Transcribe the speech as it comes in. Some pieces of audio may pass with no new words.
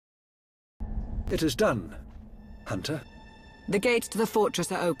It is done, Hunter. The gates to the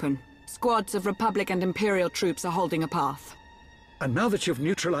fortress are open. Squads of Republic and Imperial troops are holding a path. And now that you've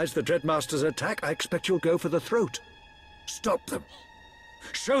neutralized the Dreadmaster's attack, I expect you'll go for the throat. Stop them.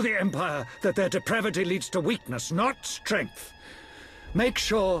 Show the Empire that their depravity leads to weakness, not strength. Make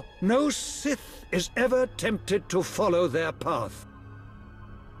sure no Sith is ever tempted to follow their path.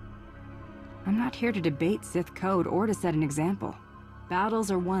 I'm not here to debate Sith code or to set an example.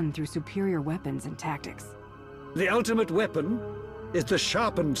 Battles are won through superior weapons and tactics. The ultimate weapon is the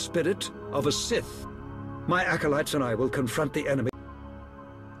sharpened spirit of a Sith. My acolytes and I will confront the enemy.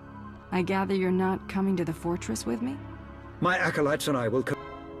 I gather you're not coming to the fortress with me? My acolytes and I will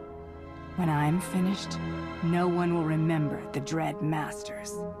When I'm finished, no one will remember the Dread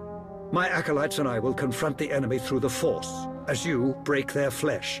Masters. My acolytes and I will confront the enemy through the Force, as you break their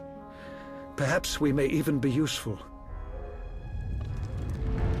flesh. Perhaps we may even be useful.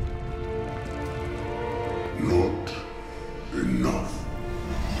 Not enough.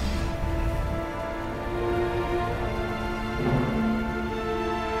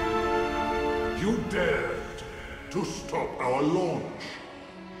 You dared to stop our launch.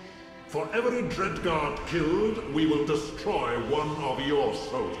 For every Dreadguard killed, we will destroy one of your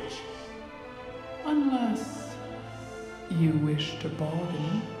soldiers. Unless you wish to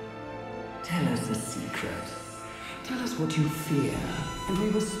bargain. Tell us a secret. Tell us what you fear, and we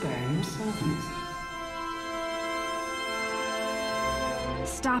will spare your servants.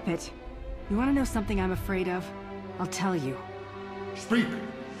 Stop it. You want to know something I'm afraid of? I'll tell you. Speak.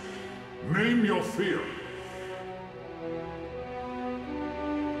 Name your fear.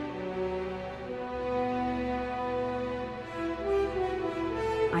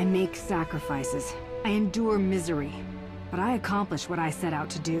 I make sacrifices. I endure misery. But I accomplish what I set out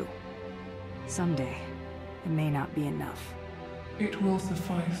to do. Someday, it may not be enough. It will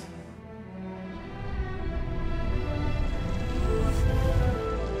suffice.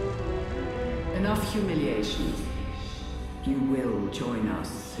 Enough humiliation. You will join us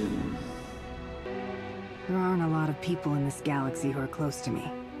soon. There aren't a lot of people in this galaxy who are close to me.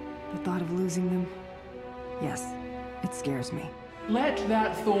 The thought of losing them? Yes, it scares me. Let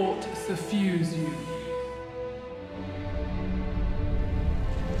that thought suffuse you.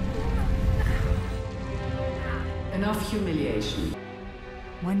 Enough humiliation.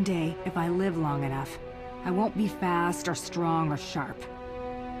 One day, if I live long enough, I won't be fast or strong or sharp.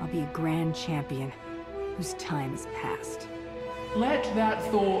 I'll be a grand champion whose time is past. Let that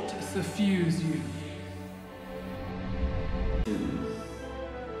thought suffuse you.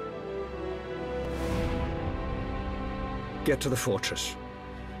 get to the fortress.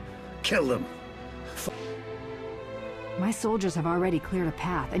 Kill them. My soldiers have already cleared a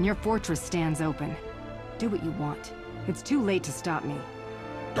path, and your fortress stands open. Do what you want. It's too late to stop me.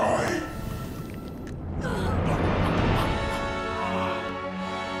 Die.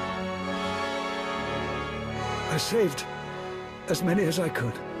 I saved as many as I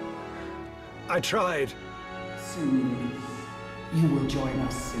could. I tried. Soon. You will join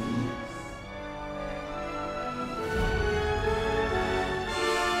us soon.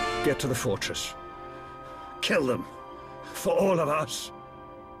 Get to the fortress. Kill them. For all of us.